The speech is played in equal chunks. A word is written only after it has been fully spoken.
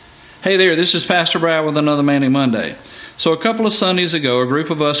Hey there, this is Pastor Brad with another Manic Monday. So a couple of Sundays ago, a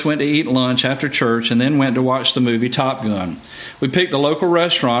group of us went to eat lunch after church and then went to watch the movie Top Gun. We picked a local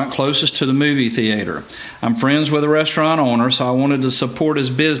restaurant closest to the movie theater. I'm friends with the restaurant owner, so I wanted to support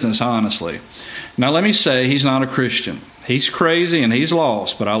his business, honestly. Now let me say, he's not a Christian. He's crazy and he's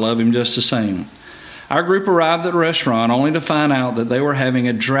lost, but I love him just the same. Our group arrived at the restaurant only to find out that they were having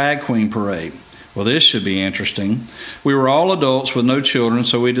a drag queen parade. Well, this should be interesting. We were all adults with no children,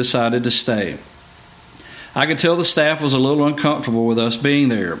 so we decided to stay. I could tell the staff was a little uncomfortable with us being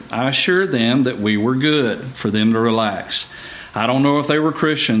there. I assured them that we were good for them to relax. I don't know if they were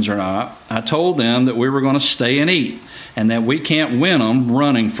Christians or not. I told them that we were going to stay and eat, and that we can't win them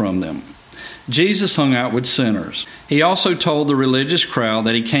running from them. Jesus hung out with sinners. He also told the religious crowd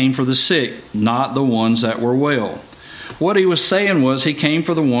that he came for the sick, not the ones that were well. What he was saying was he came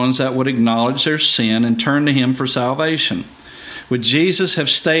for the ones that would acknowledge their sin and turn to him for salvation. Would Jesus have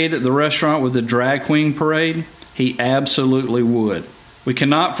stayed at the restaurant with the drag queen parade? He absolutely would. We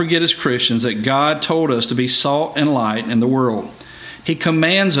cannot forget as Christians that God told us to be salt and light in the world. He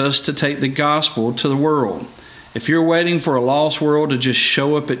commands us to take the gospel to the world. If you're waiting for a lost world to just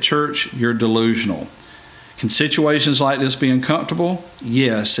show up at church, you're delusional. Can situations like this be uncomfortable?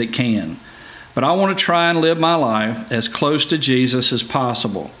 Yes, it can. But I want to try and live my life as close to Jesus as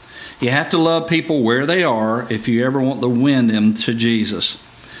possible. You have to love people where they are if you ever want to win them to Jesus.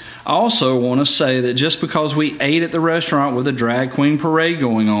 I also want to say that just because we ate at the restaurant with a drag queen parade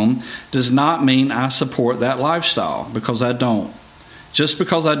going on does not mean I support that lifestyle, because I don't. Just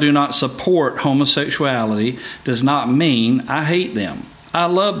because I do not support homosexuality does not mean I hate them. I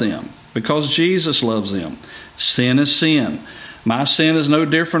love them because Jesus loves them. Sin is sin. My sin is no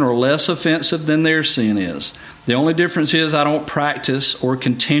different or less offensive than their sin is. The only difference is I don't practice or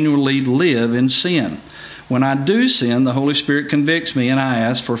continually live in sin. When I do sin, the Holy Spirit convicts me and I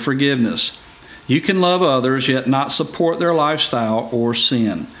ask for forgiveness. You can love others yet not support their lifestyle or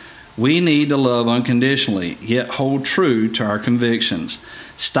sin. We need to love unconditionally, yet hold true to our convictions.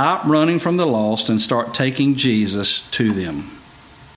 Stop running from the lost and start taking Jesus to them.